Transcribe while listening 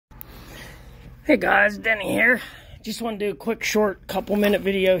Hey guys, Denny here. Just want to do a quick short couple-minute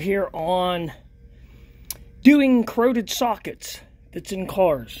video here on doing corroded sockets that's in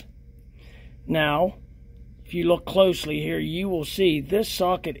cars. Now, if you look closely here, you will see this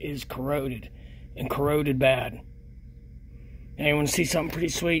socket is corroded and corroded bad. Anyone see something pretty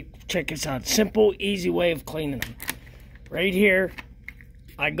sweet? Check this out. Simple, easy way of cleaning them. Right here,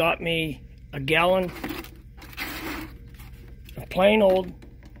 I got me a gallon of plain old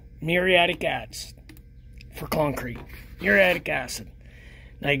muriatic acid for concrete. Muriatic acid.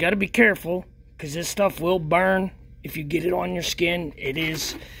 Now you got to be careful because this stuff will burn if you get it on your skin. It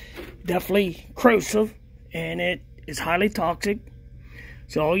is definitely corrosive and it is highly toxic.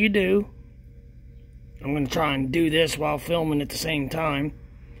 So all you do, I'm going to try and do this while filming at the same time,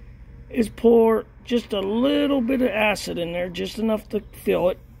 is pour just a little bit of acid in there, just enough to fill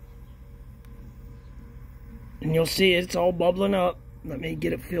it. And you'll see it's all bubbling up. Let me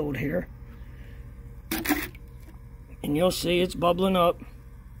get it filled here. And you'll see it's bubbling up.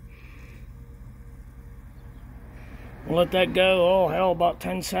 We'll let that go, oh hell, about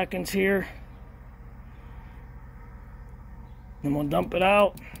 10 seconds here. Then we'll dump it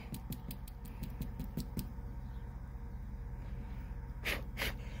out.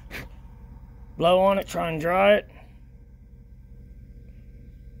 Blow on it, try and dry it.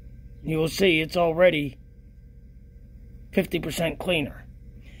 You will see it's already 50% cleaner.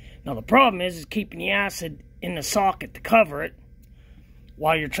 Now the problem is keeping the acid in the socket to cover it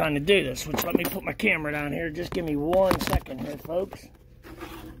while you're trying to do this, which, let me put my camera down here. Just give me 1 second here, folks.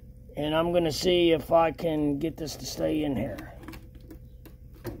 And I'm going to see if I can get this to stay in here.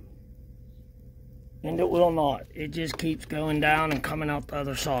 And it will not. It just keeps going down and coming out the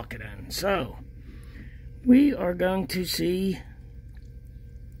other socket end. So, we are going to see.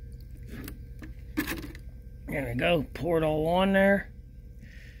 There we go. Pour it all on there.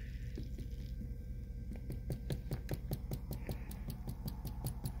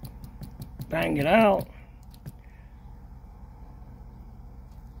 Bang it out.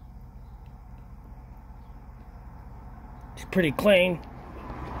 It's pretty clean.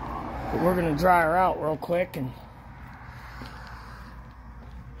 But we're going to dry her out real quick. And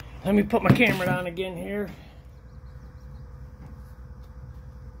let me put my camera down again here.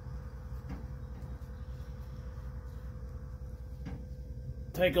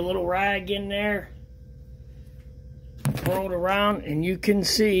 Take a little rag in there, twirl it around, and you can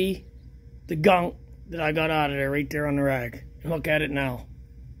see the gunk that I got out of there right there on the rag. Look at it now.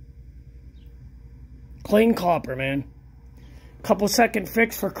 Clean copper, man. Couple second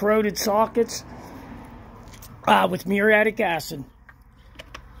fix for corroded sockets with muriatic acid.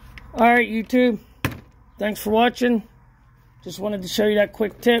 Alright, YouTube. Thanks for watching. Just wanted to show you that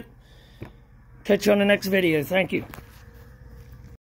quick tip. Catch you on the next video. Thank you.